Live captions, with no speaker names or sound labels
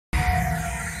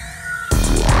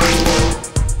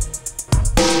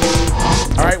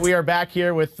we are back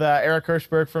here with Eric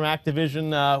Hirshberg from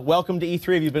Activision. Welcome to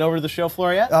E3. Have you been over to the show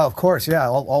floor yet? Oh, of course, yeah.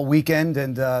 All weekend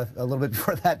and a little bit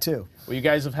before that, too. Well, you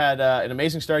guys have had an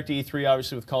amazing start to E3,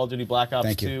 obviously, with Call of Duty Black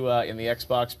Ops 2 in the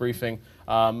Xbox briefing.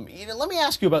 Let me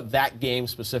ask you about that game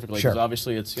specifically, because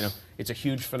obviously it's a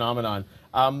huge phenomenon.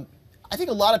 I think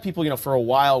a lot of people, for a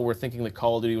while were thinking that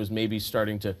Call of Duty was maybe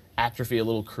starting to atrophy a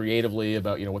little creatively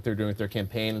about, what they're doing with their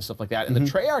campaign and stuff like that. And the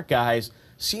Treyarch guys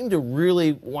seem to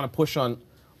really want to push on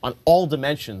all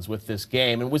dimensions with this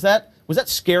game. And was that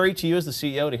scary to you as the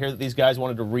CEO to hear that these guys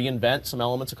wanted to reinvent some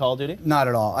elements of Call of Duty? Not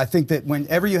at all. I think that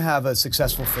whenever you have a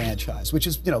successful franchise, which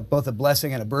is both a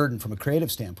blessing and a burden from a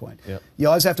creative standpoint, you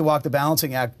always have to walk the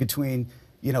balancing act between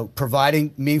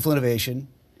providing meaningful innovation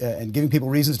and giving people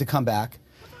reasons to come back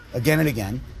again and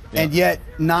again, and yet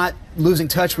not losing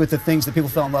touch with the things that people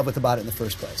fell in love with about it in the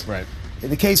first place. Right. In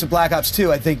the case of Black Ops 2,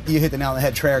 I think you hit the nail on the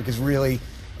head. Treyarch is really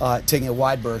taking a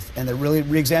wide berth, and they're really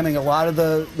re-examining a lot of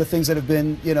the things that have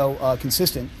been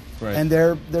consistent. Right. And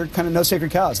they're kind of no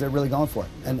sacred cows. They're really going for it,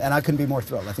 and I couldn't be more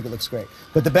thrilled. I think it looks great.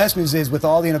 But the best news is, with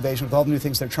all the innovation, with all the new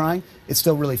things they're trying, it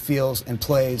still really feels and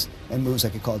plays and moves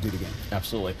like a Call of Duty game.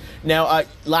 Absolutely. Now,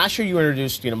 last year you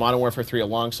introduced Modern Warfare 3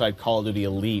 alongside Call of Duty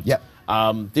Elite. Yep.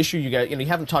 This year you guys, you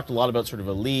haven't talked a lot about sort of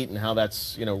Elite and how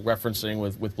that's referencing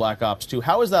with Black Ops 2.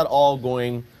 How is that all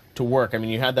going to work? I mean,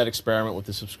 you had that experiment with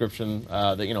the subscription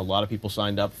that a lot of people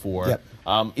signed up for. Yep.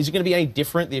 Is it going to be any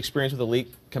different, the experience with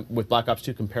Elite with Black Ops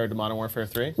 2 compared to Modern Warfare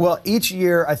 3? Well, each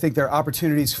year I think there are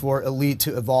opportunities for Elite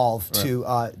to evolve to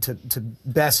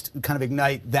best kind of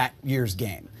ignite that year's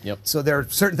game. Yep. So there are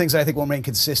certain things that I think will remain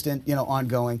consistent,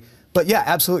 ongoing. But yeah,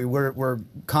 absolutely, we're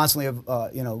constantly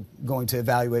going to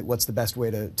evaluate what's the best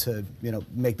way to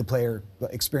make the player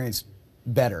experience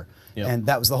better. Yep. And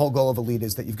that was the whole goal of Elite,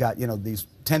 is that you've got these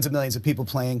tens of millions of people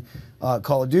playing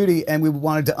Call of Duty, and we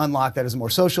wanted to unlock that as a more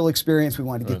social experience. We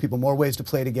wanted to give people more ways to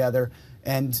play together,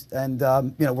 and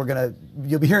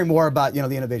you'll be hearing more about the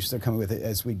innovations they're coming with it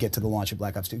as we get to the launch of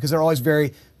Black Ops 2, because they're always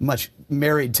very much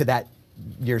married to that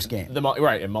year's game.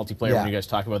 Right, and multiplayer, when you guys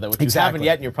talk about that, which you haven't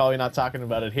yet, and you're probably not talking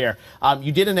about it here.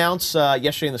 You did announce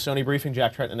yesterday in the Sony briefing,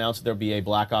 Jack Tretton announced that there'll be a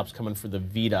Black Ops coming for the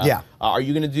Vita. Yeah. Are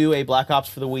you going to do a Black Ops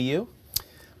for the Wii U?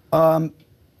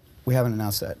 We haven't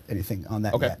announced anything on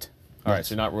that yet. All right,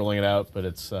 so you're not ruling it out, but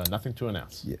it's nothing to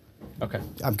announce. Yeah. Okay.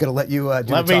 I'm going to let you do let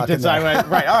the me talking decide.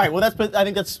 Right. All right. Well, I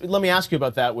think that's. Let me ask you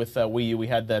about that with Wii U. We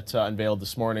had that unveiled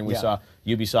this morning. We saw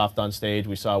Ubisoft on stage.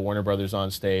 We saw Warner Brothers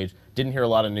on stage. Didn't hear a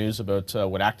lot of news about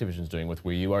what Activision's doing with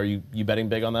Wii U. Are you betting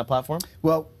big on that platform?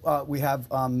 Well, we have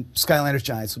Skylanders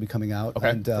Giants will be coming out,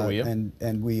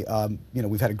 and we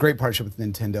we've had a great partnership with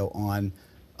Nintendo on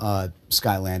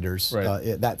Skylanders.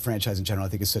 Right. That franchise in general, I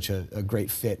think, is such a great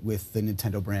fit with the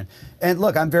Nintendo brand. And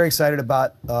look, I'm very excited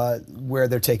about where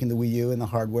they're taking the Wii U and the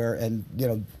hardware. And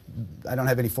I don't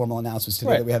have any formal announcements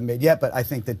today that we haven't made yet, but I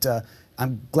think that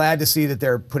I'm glad to see that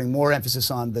they're putting more emphasis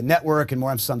on the network and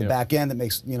more emphasis on the back end that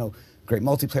makes great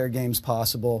multiplayer games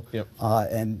possible.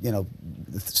 And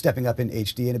stepping up in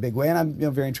HD in a big way. And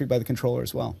I'm very intrigued by the controller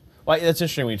as well. Well, that's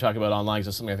interesting when you talk about online, because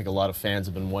that's something I think a lot of fans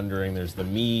have been wondering. There's the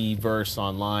Miiverse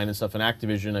online and stuff. And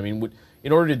Activision, I mean,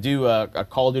 in order to do a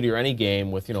Call of Duty or any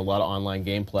game with a lot of online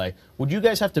gameplay, would you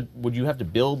have to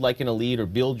build like an Elite or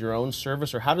build your own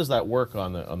service, or how does that work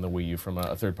on the Wii U from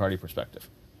a third-party perspective?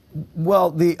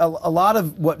 Well, a lot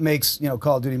of what makes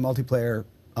Call of Duty multiplayer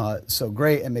so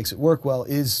great and makes it work well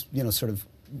is sort of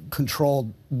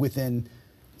controlled within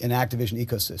an Activision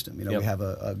ecosystem. We have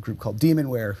a group called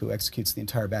Demonware who executes the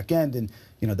entire back end, and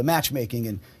the matchmaking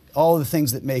and all of the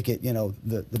things that make it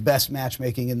the best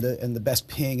matchmaking and the best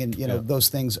ping, and those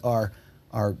things are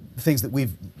things that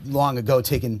we've long ago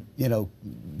taken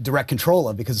direct control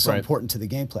of, because it's so important to the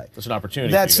gameplay. It's an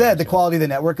opportunity. That said, the quality of the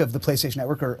network of the PlayStation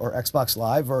Network or Xbox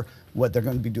Live, or what they're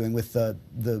going to be doing with the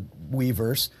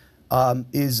Wiiverse,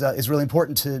 is really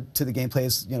important to the gameplay,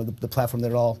 as the platform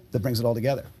that brings it all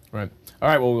together. Right. All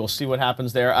right, well, we'll see what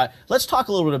happens there. Let's talk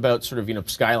a little bit about sort of,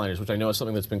 Skylanders, which I know is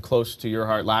something that's been close to your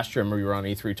heart. Last year, I remember you were on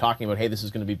E3 talking about, hey, this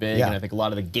is going to be big, and I think a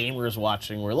lot of the gamers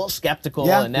watching were a little skeptical,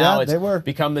 and now it's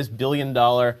become this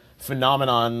billion-dollar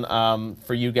phenomenon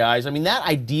for you guys. I mean, that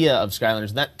idea of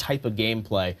Skylanders, that type of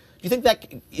gameplay, do you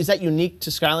think is that unique to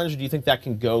Skylanders, or do you think that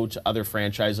can go to other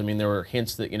franchises? I mean, there were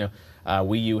hints that,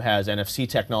 Wii U has NFC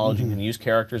technology and can use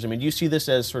characters. I mean, do you see this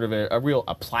as sort of a real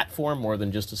platform more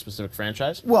than just a specific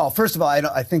franchise? Well, first of all,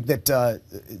 I think that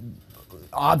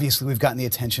obviously we've gotten the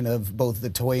attention of both the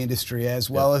toy industry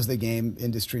as well as the game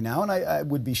industry now, and I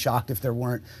would be shocked if there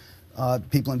weren't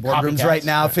people in boardrooms right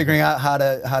now figuring out how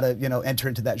to enter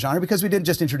into that genre, because we didn't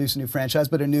just introduce a new franchise,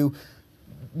 but a new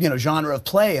genre of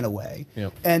play in a way.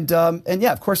 Yep. And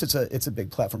yeah, of course it's a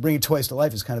big platform. Bringing toys to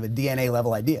life is kind of a DNA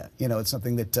level idea. It's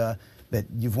something that that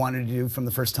you've wanted to do from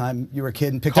the first time you were a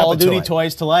kid and picked up a toy. Call of Duty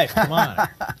toys to life. Come on.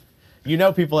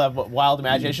 People have wild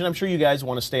imagination. I'm sure you guys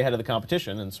want to stay ahead of the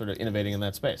competition and sort of innovating in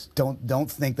that space. Don't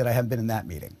think that I haven't been in that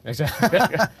meeting. Exactly.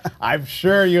 I'm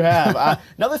sure you have.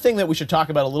 Another thing that we should talk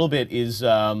about a little bit is,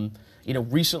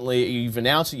 recently you've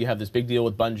announced that you have this big deal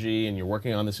with Bungie and you're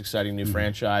working on this exciting new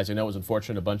franchise. I know it was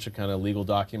unfortunate a bunch of kind of legal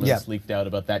documents leaked out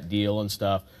about that deal and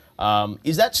stuff.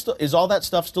 Is all that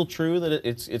stuff still true, that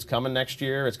it's coming next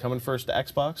year? It's coming first to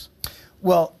Xbox?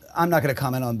 Well, I'm not going to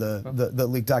comment on the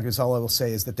leaked documents. All I will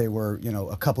say is that they were,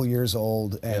 a couple years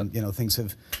old, and things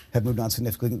have moved on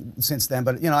significantly since then.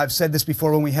 But I've said this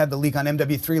before when we had the leak on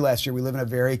MW3 last year. We live in a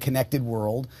very connected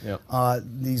world.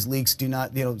 These leaks do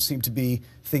not, seem to be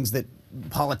things that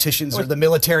politicians or the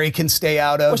military can stay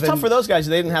out of. It was tough for those guys.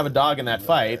 They didn't have a dog in that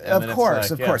fight. Of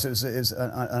course, it was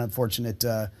an unfortunate,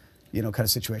 kind of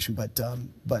situation.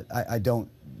 But I don't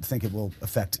think it will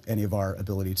affect any of our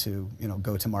ability to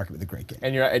go to market with a great game.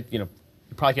 And you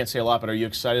probably can't say a lot, but are you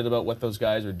excited about what those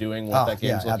guys are doing, what that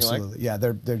game's looking absolutely. like? Yeah,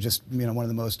 they're just one of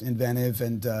the most inventive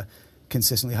and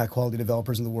consistently high quality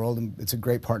developers in the world, and it's a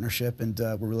great partnership, and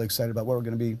we're really excited about what we're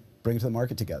going to be bringing to the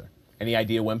market together. Any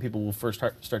idea when people will first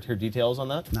start to hear details on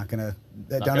that? Not gonna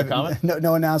comment?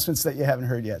 No announcements that you haven't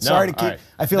heard yet. No, sorry to keep. Right.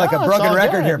 I feel like a broken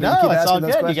record here, but you keep asking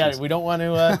those questions. We don't want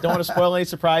to spoil any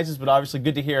surprises, but obviously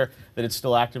good to hear that it's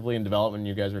still actively in development and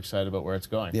you guys are excited about where it's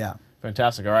going. Yeah.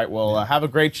 Fantastic. All right. Well, have a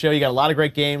great show. You got a lot of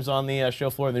great games on the show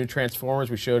floor. The new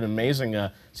Transformers. We showed an amazing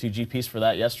CG piece for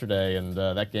that yesterday, and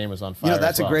that game is on fire.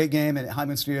 That's a great game, and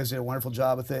Hyman Studios did a wonderful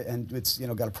job with it, and it's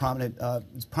got a prominent,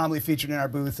 it's prominently featured in our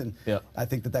booth, and I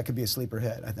think that could be a sleeper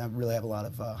hit. I really have a lot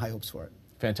of high hopes for it.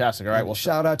 Fantastic. All right. Well,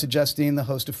 shout out to Justine, the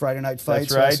host of Friday Night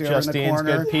Fights. That's right. Justine's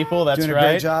good people. That's doing right. A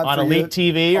great job on Elite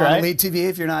TV, right? On Elite TV.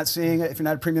 If you're not seeing it, if you're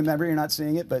not a premium member, you're not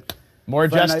seeing it. But more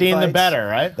Justine, the better,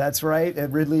 right? That's right.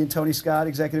 And Ridley and Tony Scott,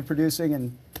 executive producing,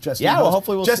 and Justine. Yeah. Well,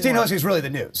 hopefully we'll see Justine knows who's really the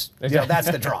news. That's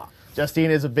the draw.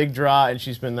 Justine is a big draw, and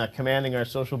she's been commanding our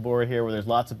social board here, where there's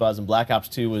lots of buzz. And Black Ops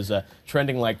 2 was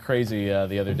trending like crazy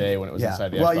the other day when it was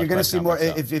inside the Xbox. Well, you're going to see more.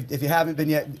 So. If you haven't been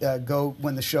yet, go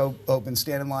when the show opens,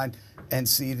 stand in line and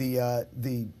see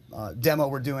the demo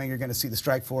we're doing. You're going to see the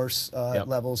Strike Force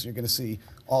levels. You're going to see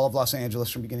all of Los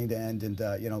Angeles from beginning to end, and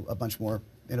a bunch more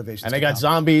innovations. And they got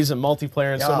zombies and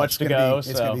multiplayer and so much to go.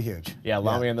 It's going to be huge. Yeah,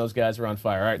 Lamy and those guys are on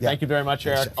fire. All right, thank you very much,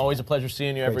 Eric. Always a pleasure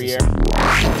seeing you every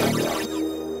year.